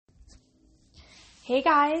Hey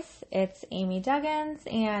guys, it's Amy Duggins,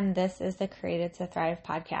 and this is the Created to Thrive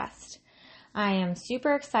podcast. I am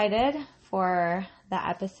super excited for the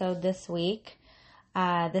episode this week.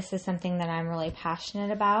 This is something that I'm really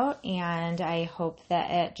passionate about, and I hope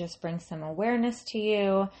that it just brings some awareness to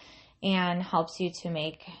you and helps you to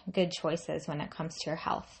make good choices when it comes to your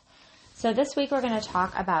health. So this week we're going to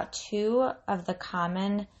talk about two of the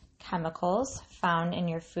common chemicals found in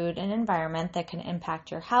your food and environment that can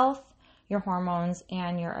impact your health, your hormones,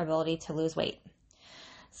 and your ability to lose weight.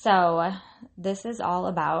 So this is all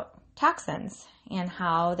about toxins and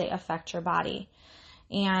how they affect your body.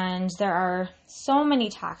 And there are so many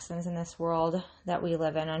toxins in this world that we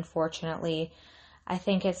live in, unfortunately. I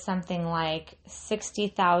think it's something like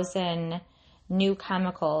 60,000 new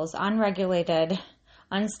chemicals, unregulated,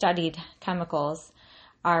 unstudied chemicals,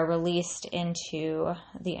 are released into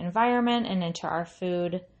the environment and into our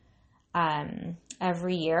food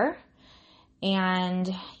every year. And,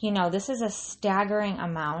 this is a staggering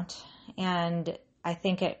amount, and I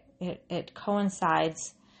think it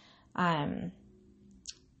coincides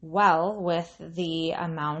well with the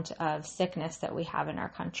amount of sickness that we have in our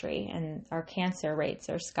country, and our cancer rates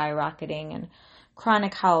are skyrocketing, and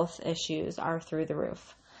chronic health issues are through the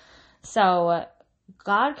roof. So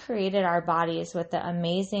God created our bodies with the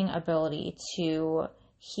amazing ability to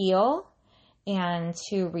heal and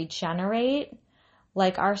to regenerate.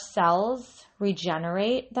 Like our cells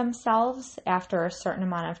regenerate themselves after a certain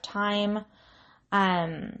amount of time.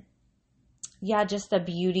 Just the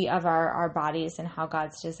beauty of our bodies and how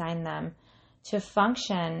God's designed them to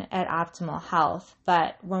function at optimal health.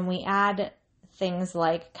 But when we add things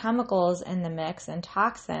like chemicals in the mix and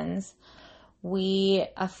toxins, we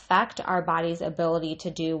affect our body's ability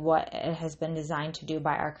to do what it has been designed to do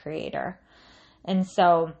by our Creator. And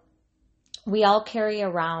so we all carry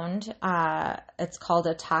around, it's called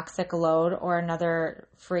a toxic load, or another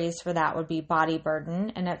phrase for that would be body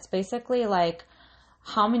burden. And it's basically like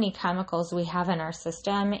how many chemicals we have in our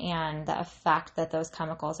system and the effect that those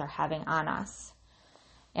chemicals are having on us.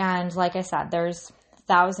 And like I said, there's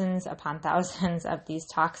thousands upon thousands of these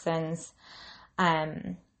toxins,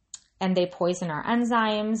 and they poison our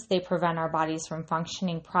enzymes. They prevent our bodies from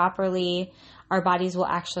functioning properly. Our bodies will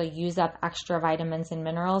actually use up extra vitamins and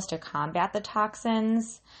minerals to combat the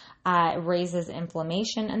toxins. It raises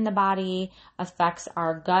inflammation in the body, affects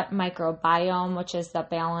our gut microbiome, which is the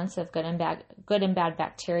balance of good and bad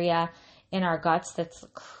bacteria in our guts. That's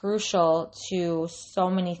crucial to so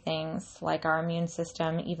many things like our immune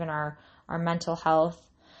system, even our mental health.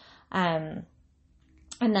 And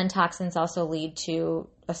then toxins also lead to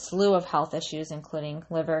a slew of health issues, including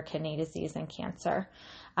liver, kidney disease, and cancer,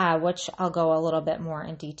 which I'll go a little bit more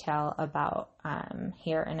in detail about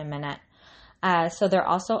here in a minute. So there are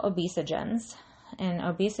also obesogens, and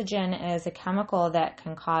obesogen is a chemical that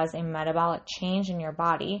can cause a metabolic change in your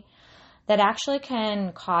body that actually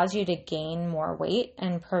can cause you to gain more weight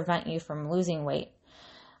and prevent you from losing weight.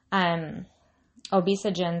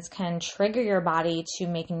 Obesogens can trigger your body to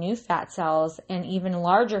make new fat cells and even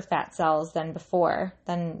larger fat cells than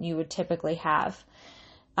you would typically have.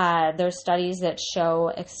 There's studies that show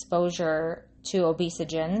exposure to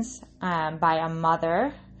obesogens by a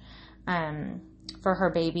mother for her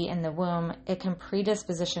baby in the womb. It can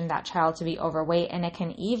predisposition that child to be overweight, and it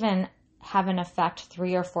can even have an effect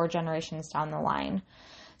 3 or 4 generations down the line.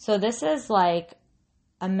 So this is like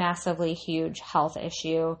a massively huge health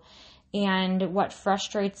issue. And what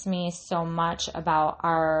frustrates me so much about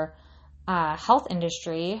our health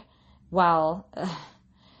industry,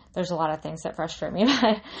 there's a lot of things that frustrate me,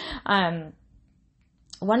 but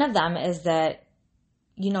one of them is that,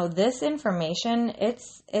 this information,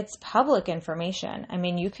 it's public information. I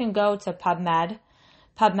mean, you can go to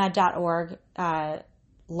pubmed.org,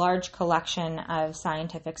 large collection of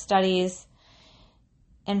scientific studies,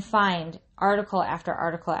 and find article after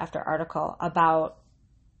article after article about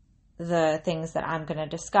the things that I'm going to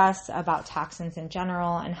discuss about toxins in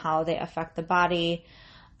general and how they affect the body.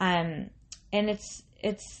 And it's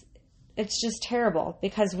just terrible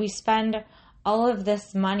because we spend all of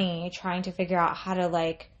this money trying to figure out how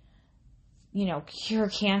to cure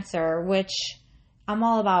cancer, which I'm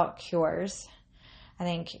all about cures. I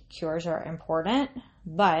think cures are important,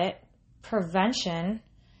 but prevention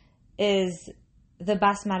is the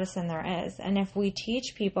best medicine there is. And if we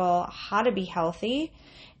teach people how to be healthy,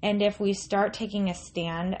 and if we start taking a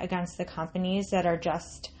stand against the companies that are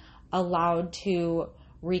just allowed to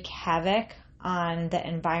wreak havoc on the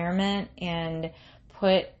environment and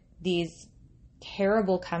put these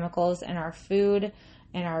terrible chemicals in our food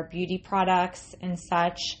and our beauty products and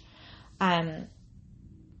such,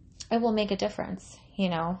 it will make a difference.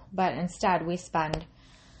 but instead we spend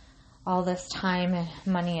all this time and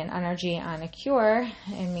money and energy on a cure,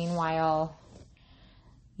 and meanwhile,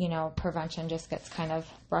 prevention just gets kind of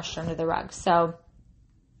brushed under the rug. So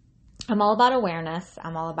I'm all about awareness.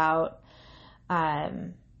 I'm all about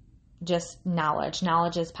just knowledge.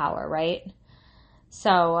 Knowledge is power, right?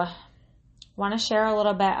 So want to share a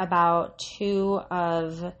little bit about two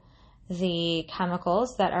of the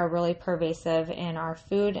chemicals that are really pervasive in our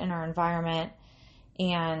food and our environment,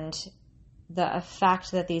 and the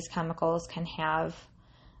effect that these chemicals can have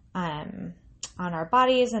on our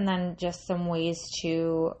bodies, and then just some ways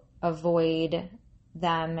to avoid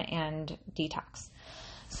them and detox.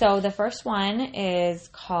 So the first one is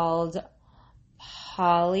called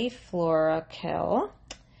polyfluoroalkyl,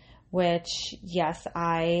 which, yes,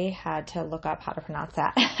 I had to look up how to pronounce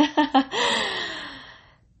that.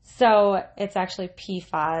 So it's actually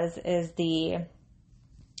PFAS is the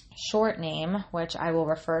short name, which I will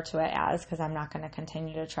refer to it as, because I'm not going to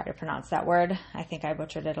continue to try to pronounce that word. I think I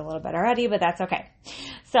butchered it a little bit already, but that's okay.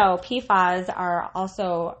 So PFAS are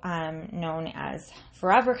also known as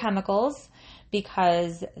forever chemicals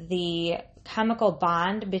because the chemical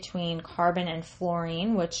bond between carbon and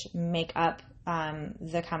fluorine, which make up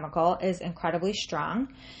the chemical, is incredibly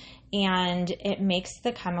strong, and it makes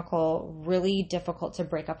the chemical really difficult to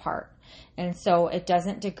break apart. And so it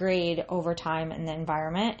doesn't degrade over time in the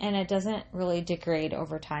environment, and it doesn't really degrade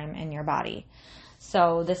over time in your body.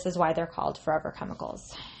 So this is why they're called forever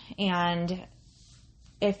chemicals. And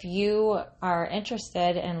if you are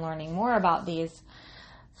interested in learning more about these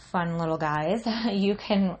fun little guys, you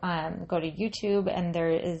can go to YouTube, and there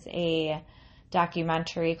is a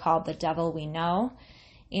documentary called The Devil We Know,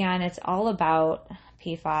 and it's all about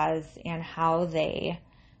PFAS and how they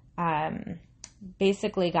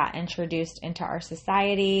basically got introduced into our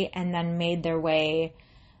society and then made their way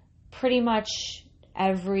pretty much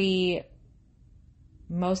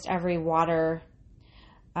most every water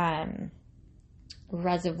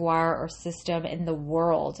reservoir or system in the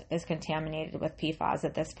world is contaminated with PFAS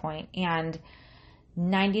at this point. And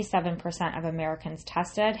 97% of Americans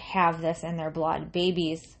tested have this in their blood.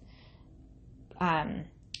 Babies,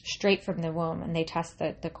 straight from the womb, and they test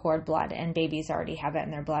the cord blood, and babies already have it in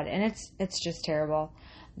their blood. And it's just terrible.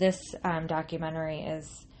 This documentary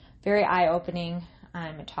is very eye-opening.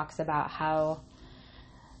 It talks about how,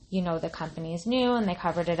 the companies knew and they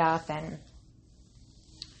covered it up, and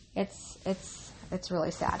it's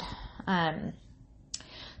really sad.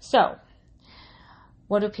 So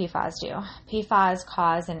what do PFAS do? PFAS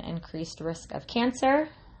cause an increased risk of cancer,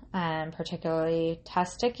 particularly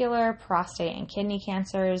testicular, prostate, and kidney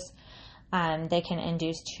cancers. They can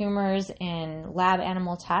induce tumors in lab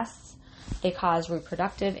animal tests. They cause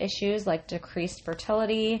reproductive issues like decreased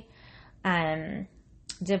fertility,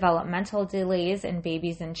 developmental delays in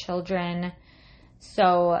babies and children.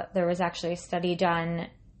 So there was actually a study done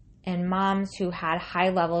in moms who had high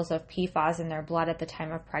levels of PFAS in their blood at the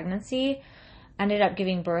time of pregnancy, ended up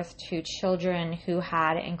giving birth to children who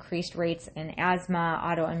had increased rates in asthma,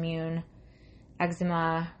 autoimmune,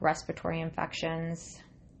 eczema, respiratory infections,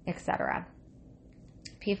 etc.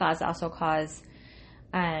 PFAS also cause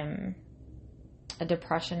a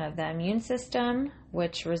depression of the immune system,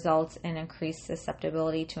 which results in increased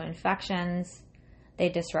susceptibility to infections. They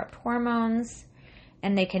disrupt hormones,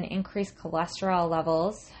 and they can increase cholesterol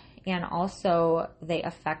levels, and also they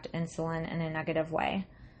affect insulin in a negative way,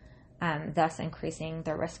 thus increasing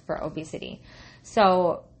the risk for obesity.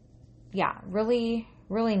 So, yeah, really,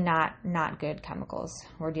 really not good chemicals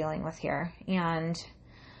we're dealing with here. And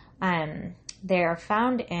they are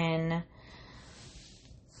found in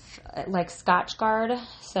like Scotchgard.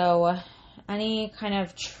 So any kind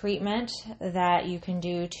of treatment that you can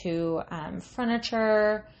do to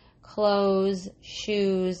furniture, clothes,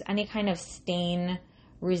 shoes, any kind of stain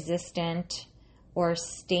resistant or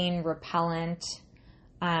stain repellent,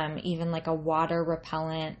 even like a water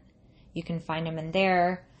repellent, you can find them in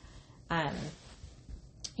there.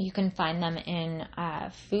 You can find them in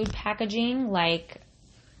food packaging, like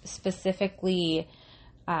specifically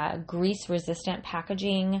grease resistant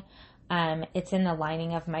packaging. It's in the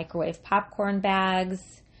lining of microwave popcorn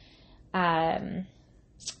bags,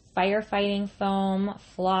 firefighting foam,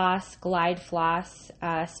 floss, Glide floss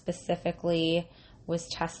specifically was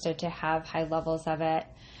tested to have high levels of it.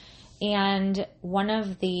 And one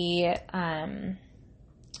of the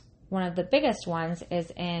biggest ones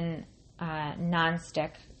is in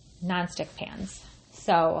nonstick pans.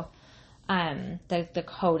 So the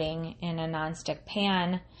coating in a nonstick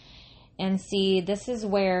pan. And see, this is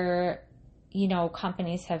where,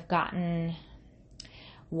 companies have gotten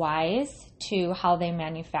wise to how they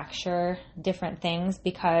manufacture different things,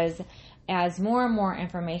 because as more and more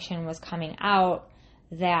information was coming out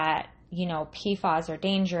that, PFAS are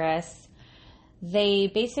dangerous, they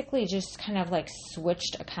basically just kind of like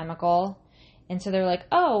switched a chemical. And so they're like,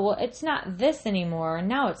 oh, well, it's not this anymore.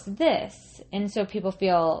 Now it's this. And so people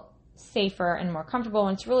feel safer and more comfortable.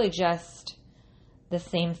 And it's really just the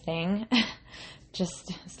same thing,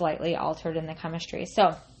 just slightly altered in the chemistry.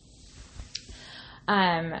 So,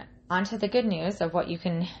 on to the good news of what you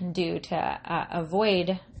can do to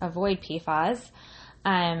avoid PFAS.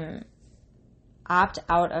 Opt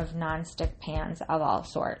out of nonstick pans of all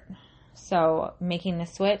sort. So making the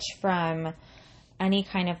switch from any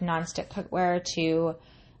kind of nonstick cookware to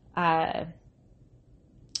a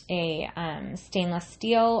stainless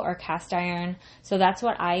steel or cast iron. So that's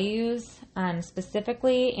what I use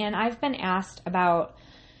specifically. And I've been asked about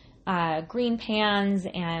green pans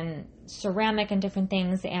and ceramic and different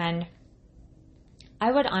things. And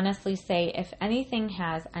I would honestly say if anything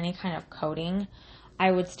has any kind of coating,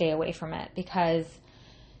 I would stay away from it, because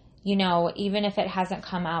even if it hasn't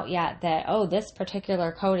come out yet that, oh, this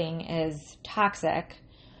particular coating is toxic,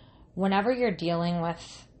 whenever you're dealing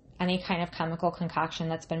with any kind of chemical concoction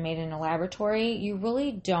that's been made in a laboratory, you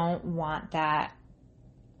really don't want that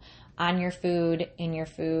on your food, in your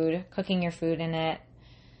food, cooking your food in it.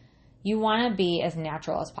 You want to be as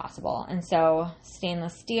natural as possible. And so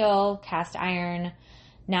stainless steel, cast iron.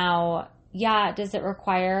 Now, yeah, does it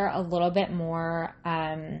require a little bit more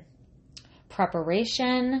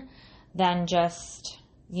preparation than just,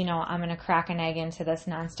 I'm going to crack an egg into this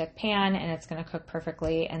nonstick pan and it's going to cook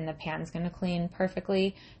perfectly and the pan's going to clean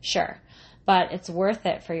perfectly? Sure. But it's worth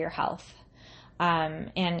it for your health.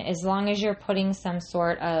 And as long as you're putting some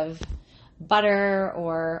sort of butter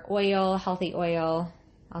or oil, healthy oil,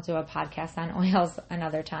 I'll do a podcast on oils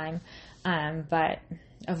another time, but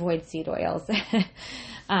avoid seed oils.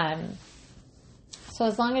 So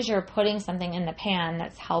as long as you're putting something in the pan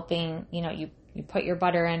that's helping, you put your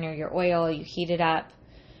butter in or your oil, you heat it up,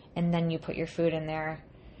 and then you put your food in there,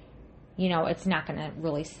 it's not going to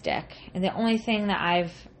really stick. And the only thing that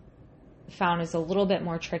I've found is a little bit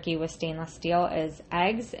more tricky with stainless steel is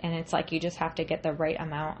eggs, and it's like you just have to get the right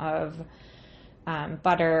amount of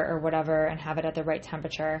butter or whatever and have it at the right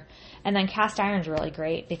temperature. And then cast iron is really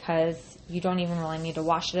great because you don't even really need to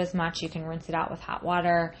wash it as much. You can rinse it out with hot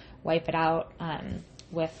water, wipe it out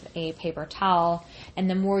with a paper towel, and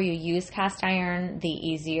the more you use cast iron, the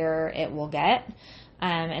easier it will get.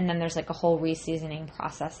 And then there's like a whole reseasoning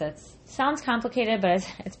process. It sounds complicated, but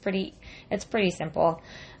it's pretty simple.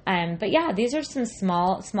 But yeah, these are some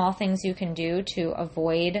small things you can do to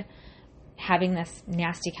avoid having this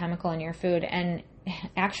nasty chemical in your food. And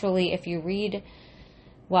actually, if you read,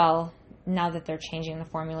 well, now that they're changing the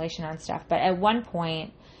formulation on stuff, but at one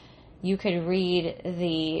point you could read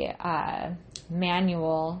the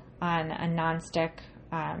manual on a nonstick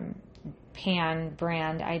pan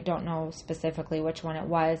brand. I don't know specifically which one it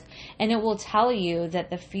was, and it will tell you that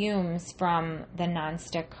the fumes from the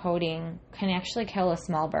nonstick coating can actually kill a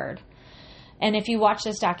small bird. And if you watch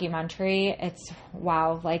this documentary, it's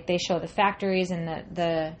wow, like they show the factories and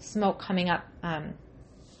the smoke coming up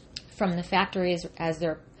from the factories as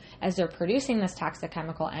they're producing this toxic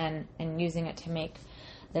chemical and using it to make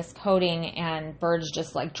this coating, and birds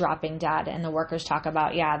just like dropping dead. And the workers talk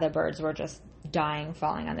about, yeah, the birds were just dying,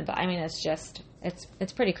 falling on the, I mean, it's just,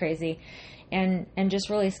 it's pretty crazy and just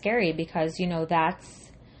really scary because,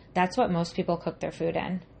 that's what most people cook their food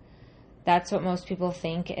in. That's what most people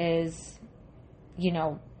think is,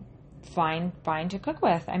 fine to cook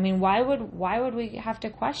with. I mean, why would we have to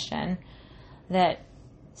question that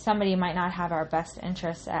somebody might not have our best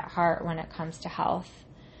interests at heart when it comes to health,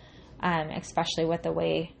 especially with the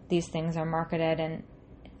way these things are marketed.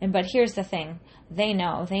 But here's the thing. They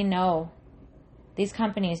know, these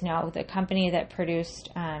companies know. The company that produced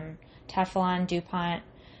Teflon, DuPont,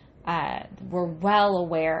 were well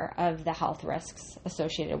aware of the health risks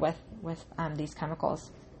associated with these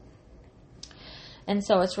chemicals. And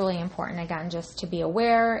so it's really important, again, just to be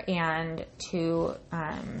aware and to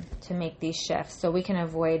make these shifts. So we can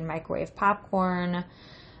avoid microwave popcorn.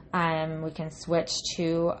 We can switch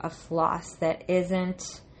to a floss that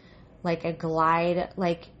isn't like a glide,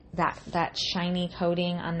 like that shiny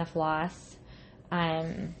coating on the floss.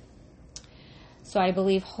 So I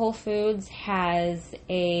believe Whole Foods has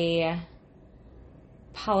a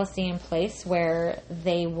policy in place where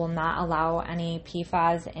they will not allow any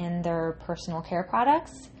PFAS in their personal care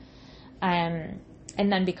products. And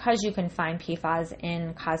then because you can find PFAS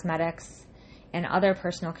in cosmetics and other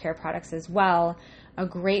personal care products as well, a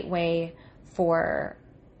great way for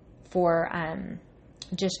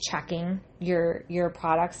just checking your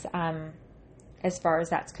products, as far as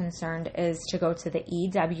that's concerned, is to go to the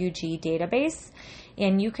EWG database,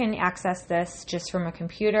 and you can access this just from a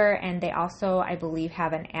computer. And they also, I believe,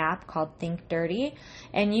 have an app called Think Dirty,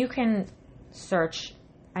 and you can search.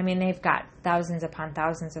 I mean, they've got thousands upon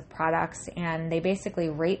thousands of products, and they basically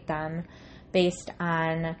rate them based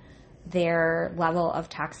on their level of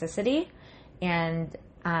toxicity. And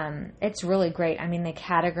it's really great. I mean, they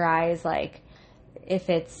categorize, like, if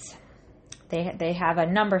it's, they have a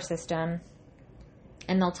number system,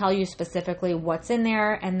 and they'll tell you specifically what's in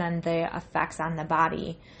there, and then the effects on the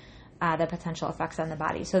body, the potential effects on the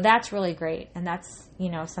body. So that's really great, and that's,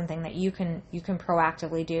 something that you can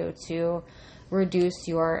proactively do to reduce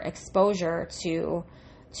your exposure to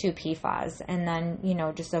PFAS. And then,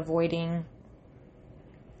 just avoiding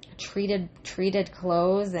treated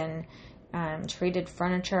clothes and treated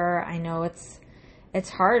furniture. I know it's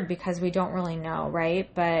hard because we don't really know, right?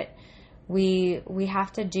 But we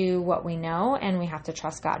have to do what we know, and we have to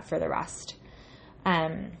trust God for the rest.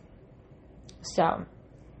 So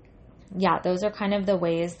yeah, those are kind of the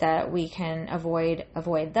ways that we can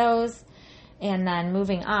avoid those. And then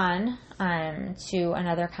moving on to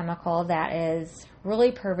another chemical that is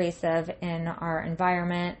really pervasive in our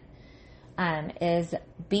environment is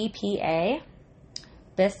BPA,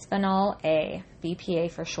 bisphenol A, BPA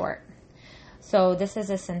for short. So this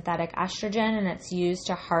is a synthetic estrogen, and it's used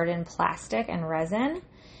to harden plastic and resin.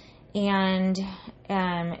 And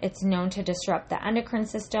it's known to disrupt the endocrine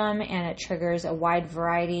system, and it triggers a wide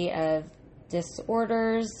variety of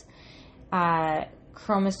disorders,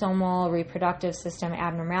 chromosomal reproductive system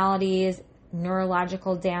abnormalities,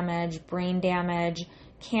 neurological damage, brain damage,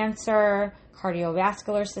 cancer,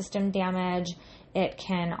 cardiovascular system damage. It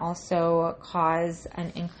can also cause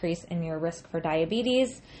an increase in your risk for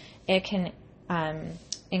diabetes. It can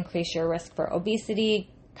increase your risk for obesity,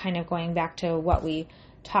 kind of going back to what we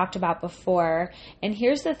talked about before. And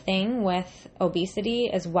here's the thing with obesity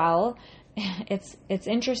as well. It's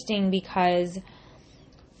interesting because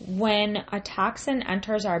when a toxin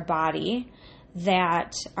enters our body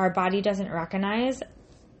that our body doesn't recognize,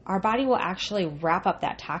 our body will actually wrap up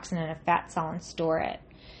that toxin in a fat cell and store it.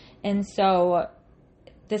 And so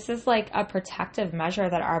this is like a protective measure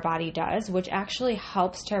that our body does, which actually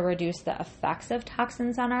helps to reduce the effects of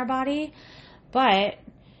toxins on our body. But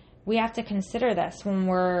we have to consider this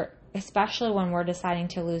especially when we're deciding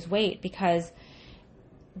to lose weight, because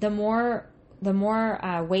the more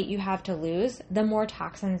weight you have to lose, the more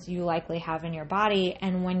toxins you likely have in your body.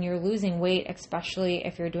 And when you're losing weight, especially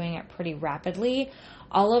if you're doing it pretty rapidly,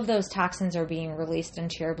 all of those toxins are being released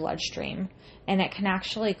into your bloodstream, and it can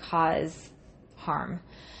actually cause harm.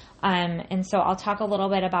 And so I'll talk a little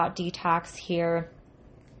bit about detox here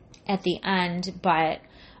at the end, but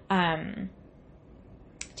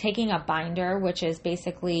taking a binder, which is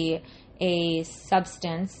basically a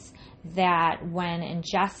substance that when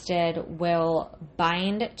ingested will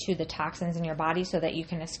bind to the toxins in your body so that you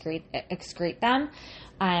can excrete them,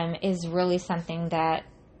 is really something that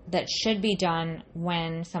should be done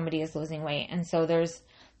when somebody is losing weight. And so there's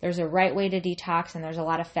a right way to detox, and there's a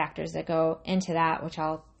lot of factors that go into that, which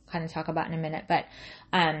I'll kind of talk about in a minute. But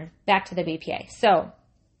back to the BPA. So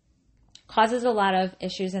causes a lot of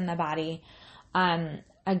issues in the body.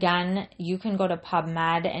 Again, you can go to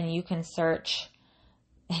PubMed and you can search,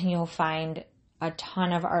 and you'll find a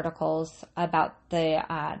ton of articles about the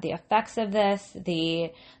effects of this,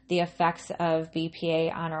 the effects of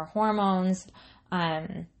BPA on our hormones,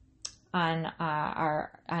 on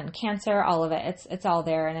cancer, all of it. It's all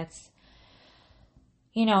there, and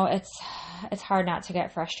it's hard not to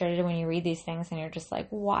get frustrated when you read these things and you're just like,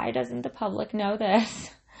 why doesn't the public know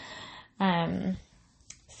this?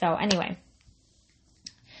 So anyway,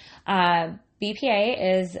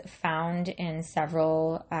 BPA is found in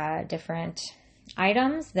several different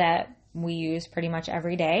items that we use pretty much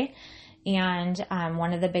every day. And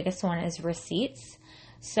one of the biggest one is receipts.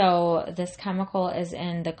 So this chemical is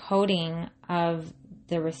in the coating of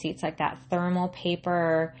the receipts, like that thermal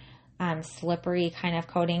paper, slippery kind of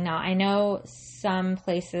coating. Now, I know some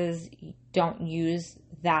places don't use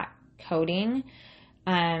that coating.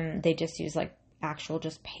 They just use like actual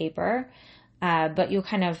just paper. But you'll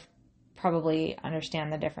kind of probably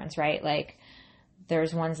understand the difference, right? Like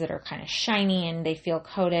there's ones that are kind of shiny and they feel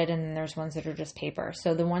coated, and then there's ones that are just paper.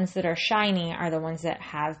 So the ones that are shiny are the ones that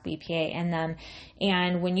have BPA in them.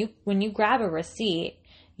 And when you grab a receipt,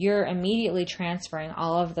 you're immediately transferring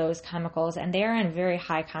all of those chemicals, and they're in very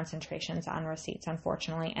high concentrations on receipts,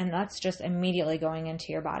 unfortunately. And that's just immediately going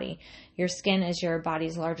into your body. Your skin is your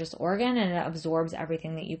body's largest organ, and it absorbs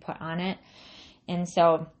everything that you put on it. And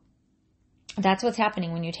so that's what's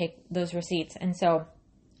happening when you take those receipts. And so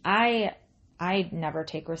I never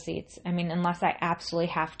take receipts. I mean, unless I absolutely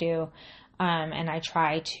have to, and I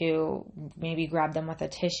try to maybe grab them with a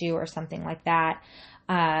tissue or something like that.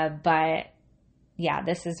 But yeah,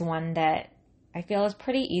 this is one that I feel is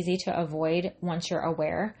pretty easy to avoid once you're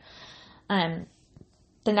aware.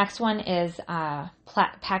 The next one is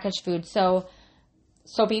packaged food. So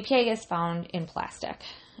BPA is found in plastic.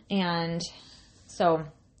 And so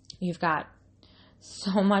you've got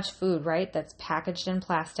so much food, right, that's packaged in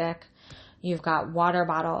plastic. You've got water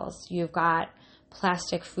bottles. You've got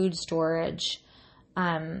plastic food storage.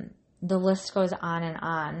 The list goes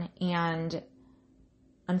on. And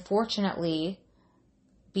unfortunately,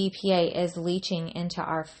 BPA is leaching into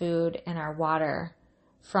our food and our water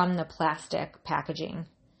from the plastic packaging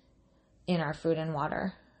in our food and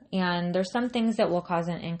water. And there's some things that will cause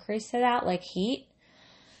an increase to that, like heat.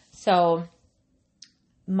 So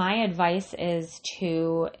my advice is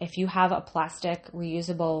to, if you have a plastic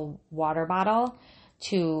reusable water bottle,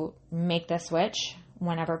 to make the switch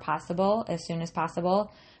whenever possible, as soon as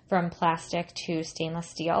possible, from plastic to stainless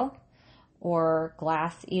steel or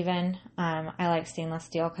glass even. I like stainless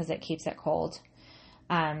steel because it keeps it cold.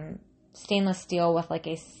 Stainless steel with like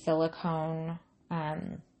a silicone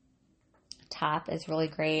top is really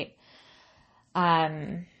great.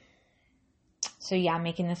 So yeah,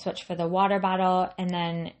 making the switch for the water bottle, and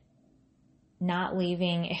then not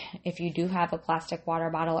leaving, if you do have a plastic water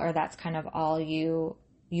bottle or that's kind of all you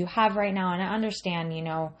have right now. And I understand,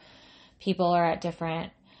 people are at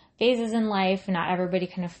different phases in life. Not everybody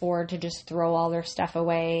can afford to just throw all their stuff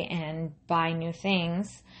away and buy new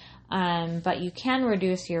things. But you can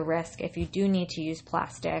reduce your risk if you do need to use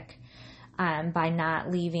plastic by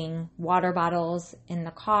not leaving water bottles in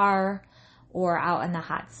the car or out in the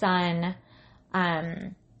hot sun.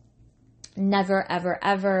 Never, ever,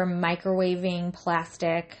 ever microwaving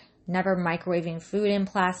plastic. Never microwaving food in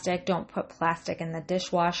plastic. Don't put plastic in the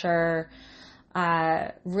dishwasher.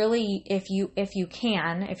 Really, if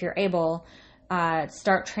you're able,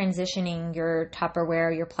 start transitioning your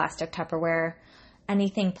Tupperware, your plastic Tupperware,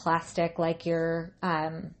 anything plastic like your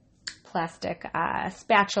plastic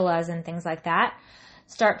spatulas and things like that.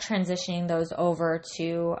 Start transitioning those over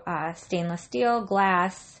to stainless steel,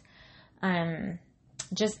 glass,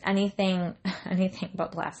 just anything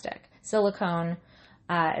but plastic. Silicone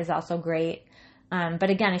is also great. But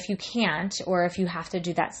again, if you can't, or if you have to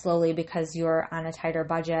do that slowly because you're on a tighter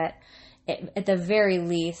budget, at the very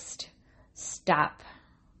least, stop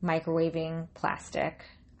microwaving plastic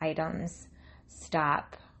items.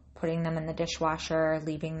 Stop putting them in the dishwasher,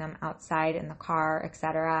 leaving them outside in the car,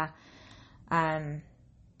 etc.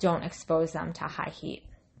 Don't expose them to high heat.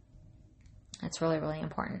 That's really, really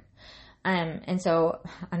important. And so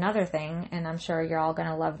another thing, and I'm sure you're all going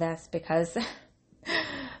to love this because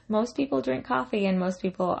most people drink coffee and most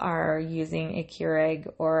people are using a Keurig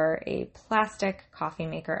or a plastic coffee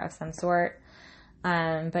maker of some sort.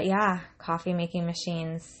 But yeah, coffee making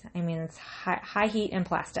machines, it's high heat and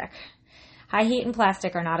plastic. High heat and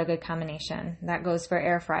plastic are not a good combination. That goes for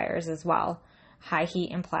air fryers as well. High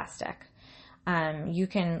heat and plastic. You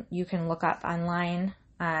can look up online,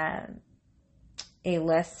 a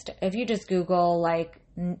list. If you just Google like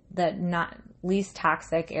the not least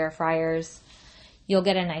toxic air fryers, you'll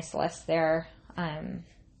get a nice list there. I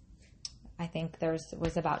think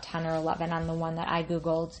was about 10 or 11 on the one that I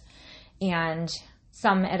Googled, and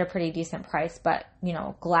some at a pretty decent price, but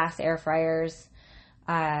glass air fryers,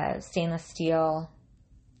 stainless steel,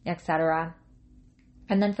 etc.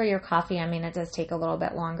 And then for your coffee, it does take a little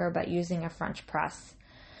bit longer, but using a French press.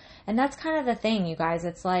 And that's kind of the thing, you guys.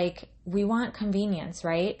 It's like we want convenience,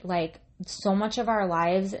 right? Like so much of our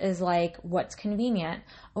lives is like, what's convenient?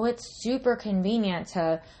 Oh, it's super convenient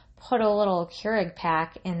to put a little Keurig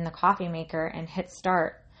pack in the coffee maker and hit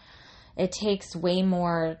start. It takes way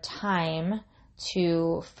more time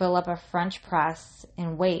to fill up a French press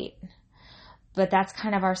and wait. But that's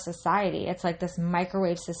kind of our society. It's like this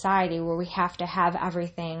microwave society where we have to have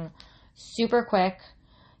everything super quick.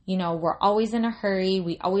 We're always in a hurry.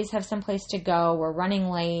 We always have someplace to go. We're running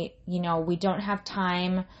late. We don't have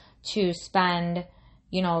time to spend,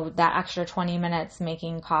 that extra 20 minutes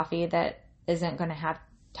making coffee that isn't going to have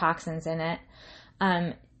toxins in it.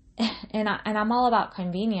 And I'm all about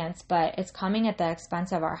convenience, but it's coming at the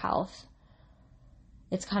expense of our health.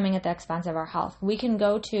 It's coming at the expense of our health. We can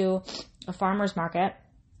go to a farmer's market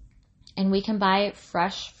and we can buy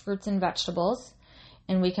fresh fruits and vegetables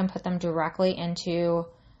and we can put them directly into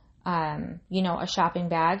a shopping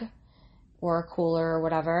bag or a cooler or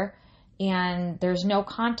whatever. And there's no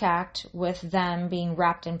contact with them being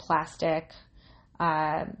wrapped in plastic,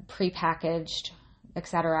 prepackaged,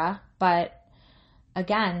 etc. But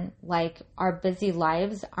again, like, our busy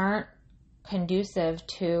lives aren't conducive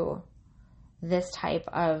to this type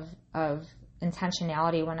of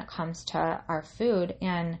intentionality when it comes to our food,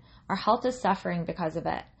 and our health is suffering because of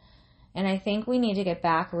it. And I think we need to get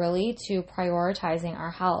back really to prioritizing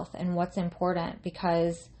our health and what's important,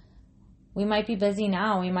 because we might be busy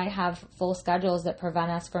now. We might have full schedules that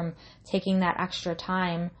prevent us from taking that extra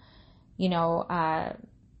time,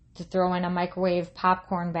 to throw in a microwave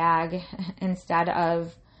popcorn bag instead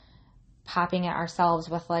of popping it ourselves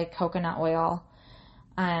with like coconut oil.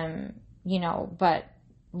 But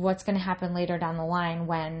what's going to happen later down the line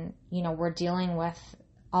when, we're dealing with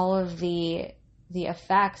all of the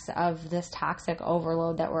effects of this toxic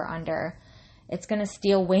overload that we're under? It's going to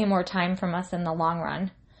steal way more time from us in the long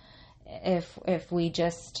run. If we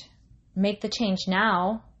just make the change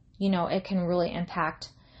now, it can really impact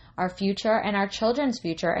our future and our children's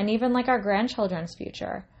future, and even like our grandchildren's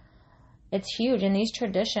future. It's huge. And these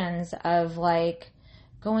traditions of like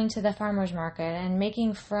going to the farmer's market and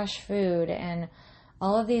making fresh food and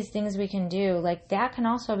all of these things we can do, like that can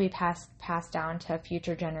also be passed down to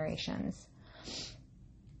future generations.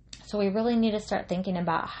 So we really need to start thinking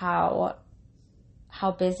about how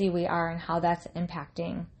busy we are and how that's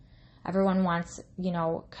impacting. Everyone wants,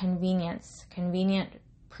 convenient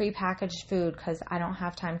prepackaged food because I don't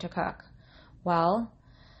have time to cook. Well,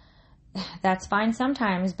 that's fine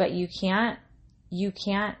sometimes, but you can't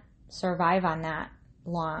survive on that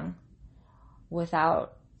long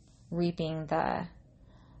without reaping the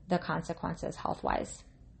consequences health-wise.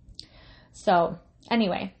 So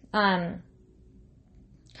anyway, kind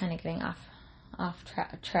of getting off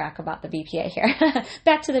track about the BPA here.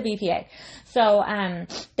 Back to the BPA. So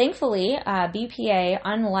thankfully, BPA,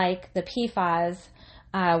 unlike the PFAS,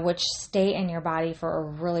 which stay in your body for a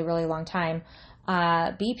really, really long time,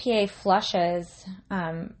 BPA flushes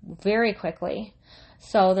very quickly.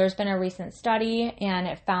 So there's been a recent study, and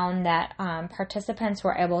it found that participants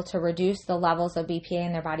were able to reduce the levels of BPA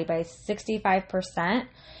in their body by 65%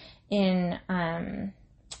 in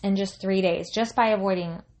just 3 days, just by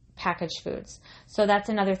avoiding packaged foods. So that's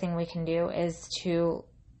another thing we can do is to,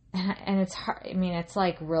 and it's hard, it's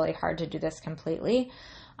like really hard to do this completely.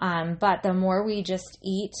 But the more we just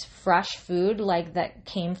eat fresh food, like that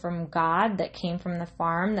came from God, that came from the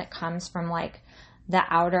farm, that comes from like the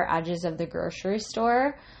outer edges of the grocery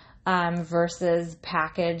store, versus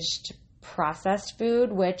packaged processed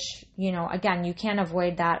food, which, again, you can't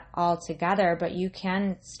avoid that altogether, but you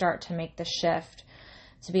can start to make the shift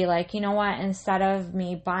to be like, you know what, instead of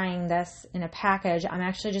me buying this in a package, I'm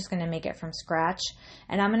actually just going to make it from scratch.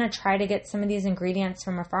 And I'm going to try to get some of these ingredients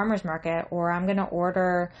from a farmer's market, or I'm going to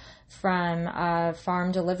order from a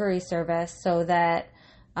farm delivery service so that,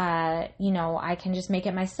 I can just make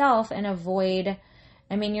it myself and avoid,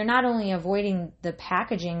 you're not only avoiding the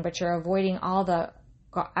packaging, but you're avoiding all the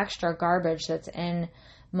extra garbage that's in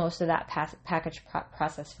most of that packaged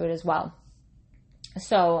processed food as well.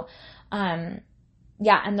 So,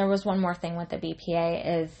 yeah, and there was one more thing with the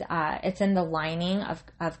BPA is it's in the lining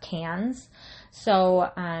of cans. So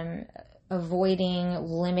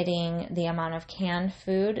limiting the amount of canned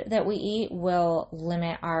food that we eat will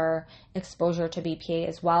limit our exposure to BPA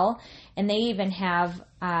as well. And they even have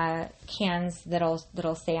cans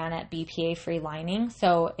that'll say on it BPA-free lining.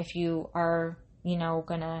 So if you are,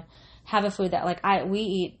 gonna have a food that we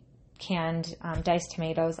eat canned diced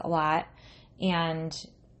tomatoes a lot, and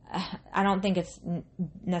I don't think it's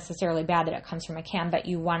necessarily bad that it comes from a can, but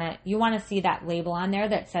you want to see that label on there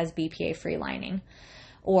that says BPA free lining,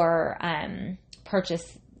 or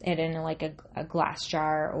purchase it in like a glass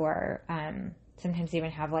jar, or sometimes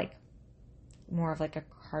even have like more of like a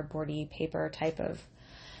cardboardy paper type of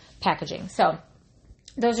packaging. So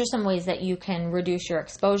those are some ways that you can reduce your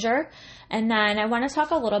exposure. And then I want to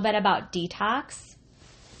talk a little bit about detox.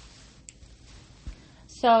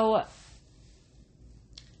 So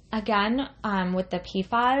again, with the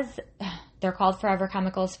PFAS, they're called forever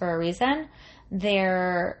chemicals for a reason.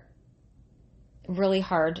 They're really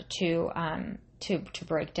hard to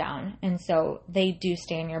break down, and so they do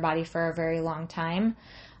stay in your body for a very long time.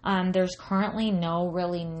 There's currently no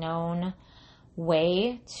really known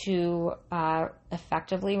way to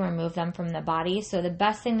effectively remove them from the body. So the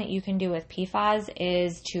best thing that you can do with PFAS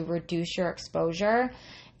is to reduce your exposure,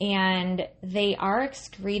 and they are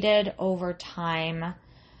excreted over time.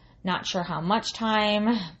 Not sure how much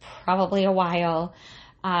time, probably a while,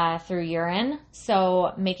 through urine.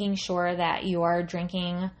 So making sure that you are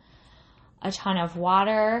drinking a ton of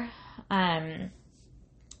water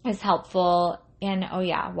is helpful. And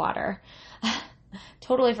water.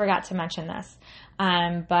 totally forgot to mention this.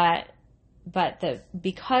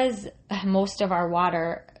 Because most of our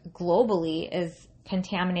water globally is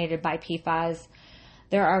contaminated by PFAS,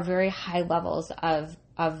 there are very high levels of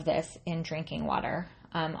this in drinking water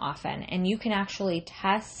often. And you can actually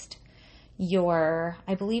test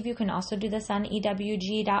I believe you can also do this on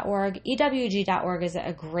EWG.org. EWG.org is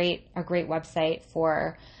a great website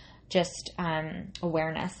for just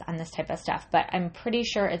awareness on this type of stuff. But I'm pretty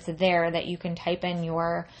sure it's there that you can type in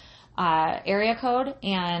your area code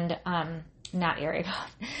and not area code,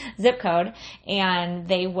 zip code, and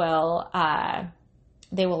they will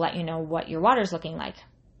let you know what your water's looking like.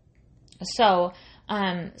 So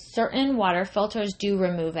certain water filters do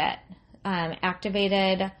remove it.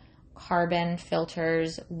 Activated carbon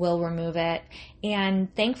filters will remove it.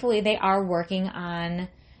 And thankfully they are working on,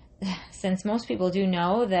 since most people do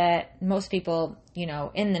know that, most people,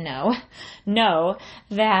 in the know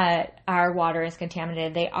that our water is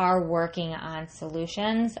contaminated, they are working on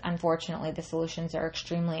solutions. Unfortunately, the solutions are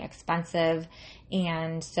extremely expensive.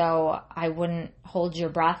 And so I wouldn't hold your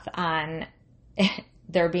breath on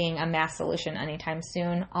there being a mass solution anytime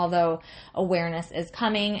soon, although awareness is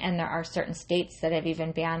coming, and there are certain states that have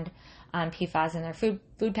even banned PFAS in their food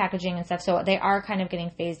packaging and stuff. So they are kind of getting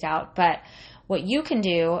phased out. But what you can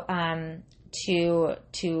do to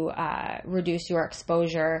reduce your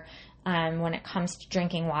exposure when it comes to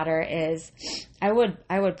drinking water is, I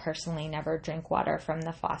would personally never drink water from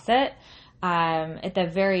the faucet. At the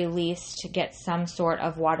very least, get some sort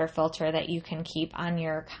of water filter that you can keep on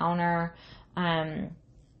your counter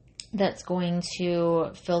that's going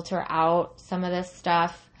to filter out some of this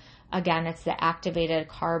stuff. Again, it's the activated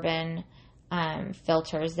carbon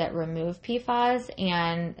filters that remove PFAS,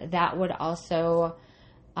 and that would also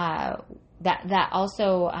that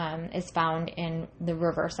also is found in the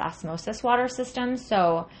reverse osmosis water system.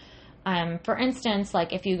 So, for instance,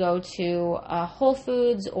 like if you go to Whole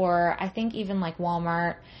Foods, or I think even like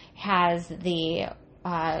Walmart has the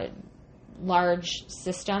large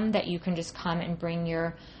system that you can just come and bring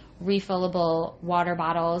your refillable water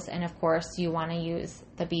bottles, and of course you want to use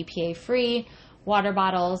the BPA free water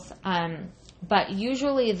bottles, but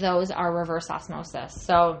usually those are reverse osmosis.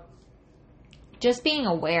 So just being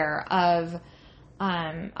aware of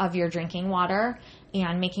your drinking water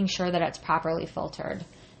and making sure that it's properly filtered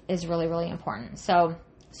is really, really important. So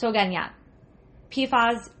again, yeah,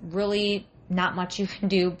 PFAS, really not much you can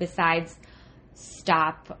do besides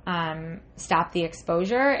stop the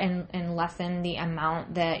exposure and lessen the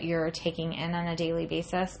amount that you're taking in on a daily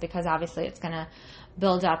basis, because obviously it's going to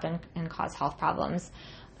build up and cause health problems.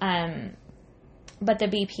 But the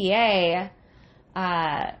BPA,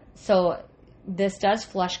 so this does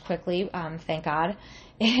flush quickly, thank God.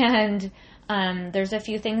 And there's a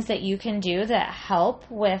few things that you can do that help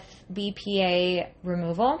with BPA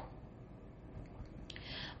removal.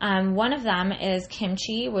 One of them is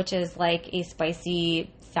kimchi, which is like a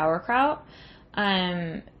spicy sauerkraut.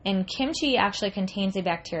 And kimchi actually contains a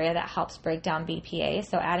bacteria that helps break down BPA.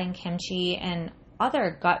 So adding kimchi and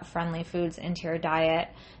other gut-friendly foods into your diet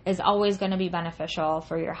is always going to be beneficial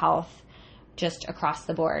for your health, just across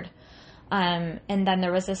the board. And then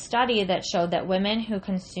there was a study that showed that women who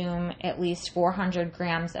consume at least 400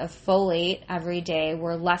 grams of folate every day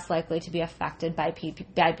were less likely to be affected by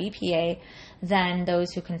BPA than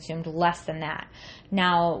those who consumed less than that.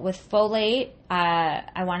 Now, with folate,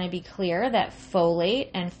 I want to be clear that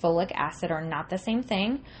folate and folic acid are not the same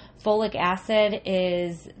thing. Folic acid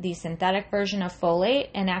is the synthetic version of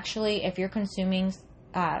folate, and actually, if you're consuming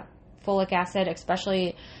folic acid,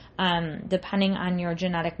 especially depending on your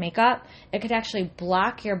genetic makeup, it could actually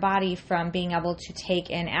block your body from being able to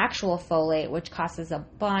take in actual folate, which causes a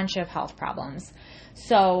bunch of health problems.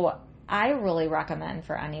 So I really recommend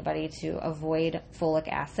for anybody to avoid folic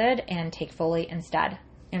acid and take folate instead.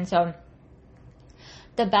 And so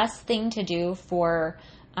the best thing to do for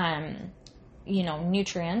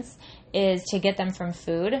nutrients is to get them from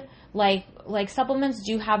food. Like supplements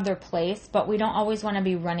do have their place, but we don't always want to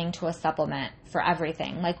be running to a supplement for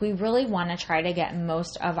everything. Like, we really want to try to get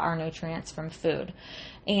most of our nutrients from food.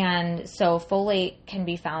 And so folate can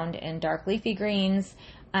be found in dark leafy greens.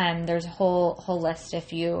 There's a whole list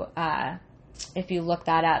if you look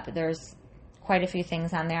that up. There's quite a few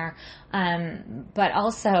things on there. But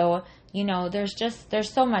also, there's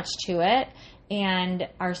so much to it. And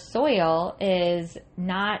our soil is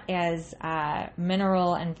not as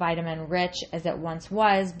mineral and vitamin rich as it once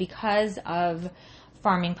was because of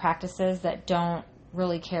farming practices that don't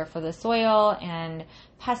really care for the soil and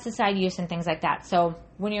pesticide use and things like that. So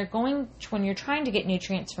when you're trying to get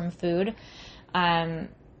nutrients from food,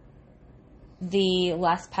 the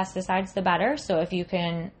less pesticides, the better. So if you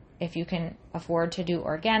can afford to do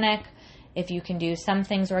organic, if you can do some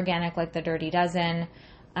things organic like the Dirty Dozen,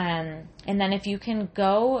 and then if you can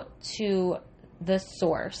go to the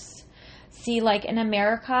source. See, like in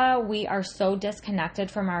America, we are so disconnected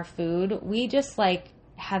from our food. We just like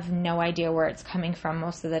have no idea where it's coming from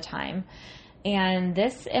most of the time. And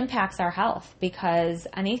this impacts our health because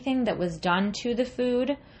anything that was done to the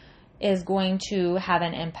food is going to have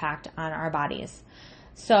an impact on our bodies.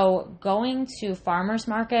 So going to farmers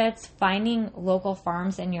markets, finding local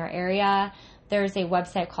farms in your area. There's a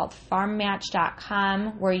website called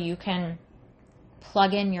farmmatch.com where you can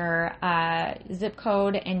plug in your zip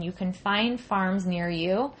code and you can find farms near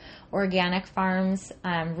you, organic farms,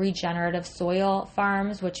 regenerative soil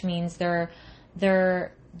farms, which means they're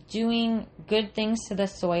doing good things to the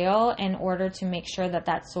soil in order to make sure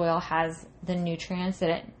that soil has the nutrients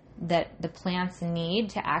that the plants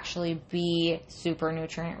need to actually be super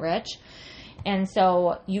nutrient rich. And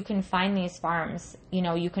so you can find these farms,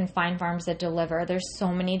 you can find farms that deliver. There's so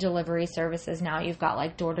many delivery services now. You've got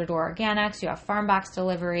like door-to-door organics, you have farm box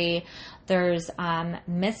delivery. There's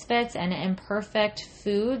Misfits and Imperfect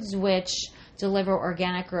Foods, which deliver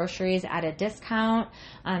organic groceries at a discount.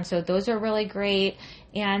 So those are really great.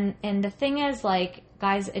 And the thing is, like,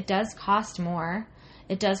 guys, it does cost more.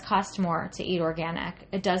 It does cost more to eat organic.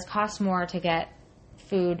 It does cost more to get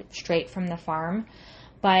food straight from the farm,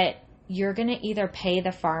 but you're going to either pay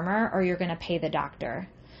the farmer or you're going to pay the doctor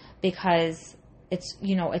because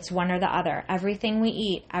it's one or the other. Everything we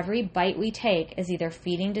eat, every bite we take is either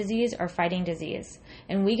feeding disease or fighting disease.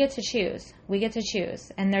 And we get to choose.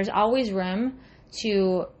 And there's always room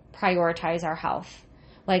to prioritize our health.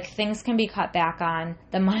 Like, things can be cut back on.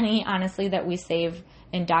 The money, honestly, that we save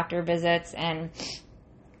in doctor visits and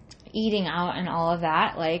eating out and all of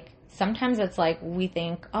that, like, sometimes it's like we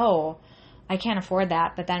think, oh, I can't afford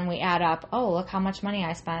that. But then we add up, oh, look how much money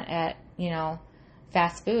I spent at,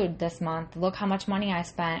 fast food this month. Look how much money I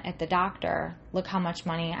spent at the doctor. Look how much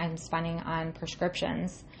money I'm spending on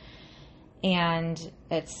prescriptions. And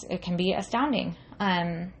it can be astounding.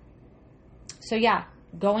 So yeah,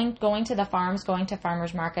 going to the farms, going to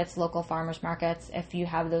farmers markets, local farmers markets, if you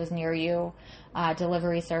have those near you,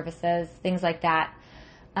 delivery services, things like that,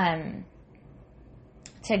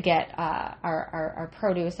 to get our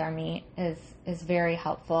produce, our meat is very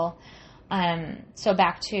helpful. So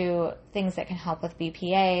back to things that can help with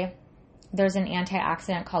BPA. There's an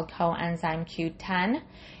antioxidant called coenzyme Q10,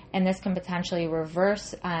 and this can potentially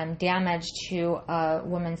reverse damage to a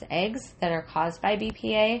woman's eggs that are caused by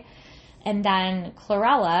BPA. And then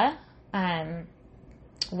chlorella,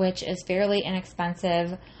 which is fairly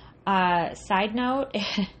inexpensive. Side note,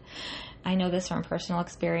 I know this from personal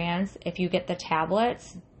experience. If you get the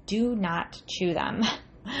tablets, do not chew them.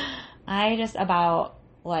 I just about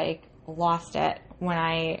lost it when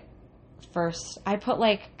I put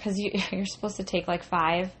because you're supposed to take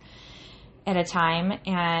 5 at a time,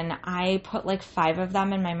 and I put 5 of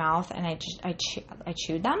them in my mouth, and I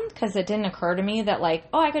chewed them because it didn't occur to me that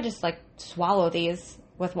I could just swallow these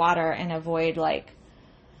with water and avoid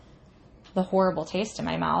the horrible taste in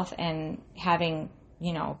my mouth and having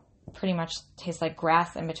pretty much taste like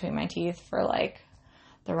grass in between my teeth for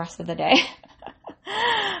the rest of the day.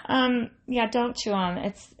 Yeah, don't chew them.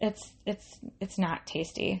 It's not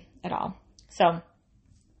tasty at all. So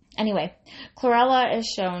anyway, chlorella is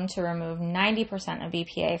shown to remove 90% of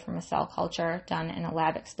BPA from a cell culture done in a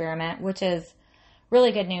lab experiment, which is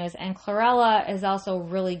really good news. And chlorella is also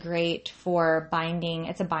really great for binding.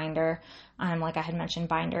 It's a binder. Like I had mentioned,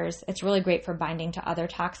 binders. It's really great for binding to other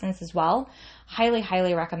toxins as well. Highly,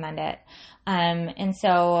 highly recommend it. And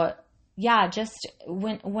so, yeah, just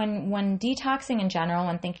when detoxing in general,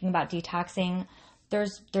 when thinking about detoxing,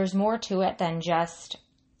 there's more to it than just,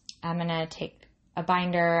 I'm going to take a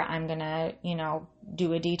binder, I'm going to,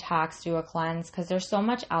 do a detox, do a cleanse, because there's so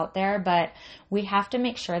much out there, but we have to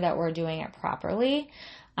make sure that we're doing it properly.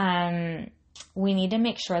 We need to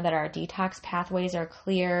make sure that our detox pathways are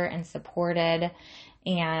clear and supported,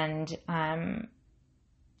 and,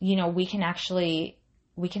 we can actually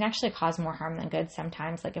cause more harm than good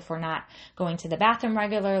sometimes. If we're not going to the bathroom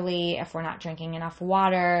regularly, if we're not drinking enough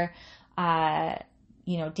water,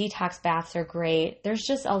 detox baths are great. There's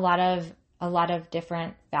just a lot of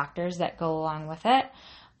different factors that go along with it,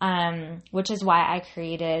 which is why I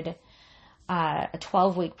created a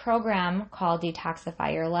 12-week program called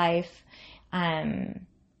Detoxify Your Life. And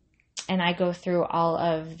I go through all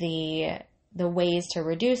of the ways to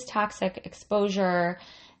reduce toxic exposure,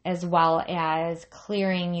 as well as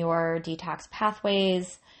clearing your detox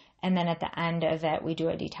pathways And then at the end of it, we do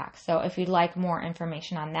a detox. So if you'd like more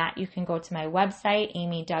information on that, you can go to my website,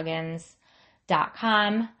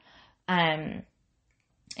 amyduggins.com. And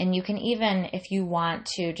you can even, if you want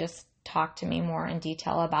to just talk to me more in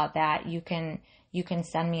detail about that, you can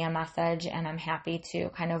send me a message, and I'm happy to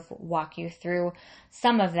kind of walk you through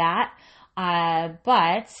some of that.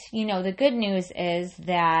 But the good news is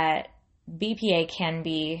that BPA can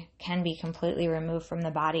be completely removed from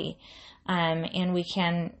the body. And we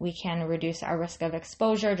can reduce our risk of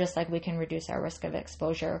exposure, just like we can reduce our risk of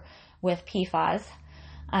exposure with PFAS.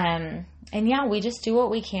 And yeah, we just do what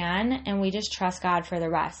we can, and we just trust God for the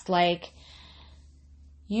rest. Like,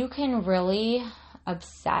 you can really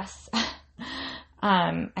obsess.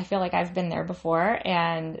 I feel like I've been there before,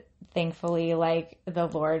 and thankfully, like, the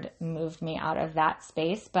Lord moved me out of that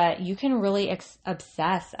space. But you can really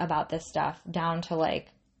obsess about this stuff down to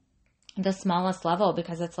like the smallest level,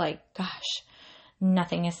 because it's like, gosh,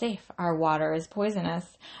 nothing is safe. Our water is poisonous.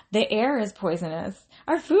 The air is poisonous.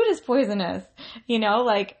 Our food is poisonous.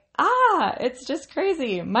 It's just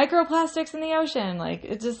crazy. Microplastics in the ocean. Like,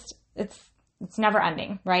 it's never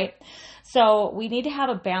ending, right? So we need to have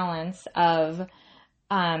a balance of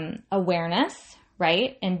awareness,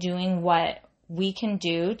 right? And doing what we can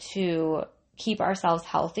do to keep ourselves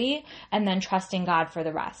healthy, and then trusting God for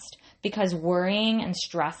the rest. Because worrying and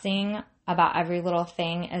stressing about every little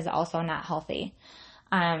thing is also not healthy.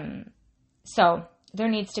 So there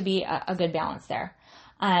needs to be a good balance there.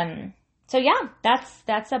 So yeah,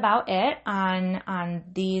 that's about it on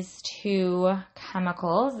these two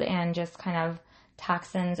chemicals, and just kind of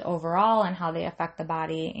toxins overall, and how they affect the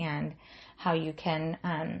body, and how you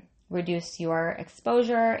can reduce your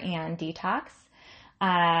exposure and detox.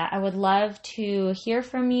 I would love to hear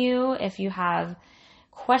from you. If you have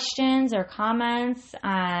questions or comments,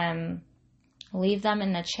 leave them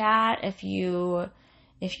in the chat. If you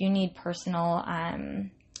need personal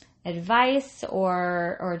advice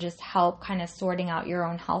or just help kind of sorting out your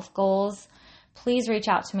own health goals, please reach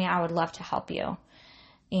out to me. I would love to help you.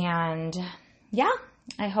 And yeah,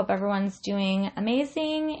 I hope everyone's doing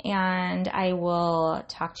amazing, and I will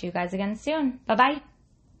talk to you guys again soon. Bye-bye.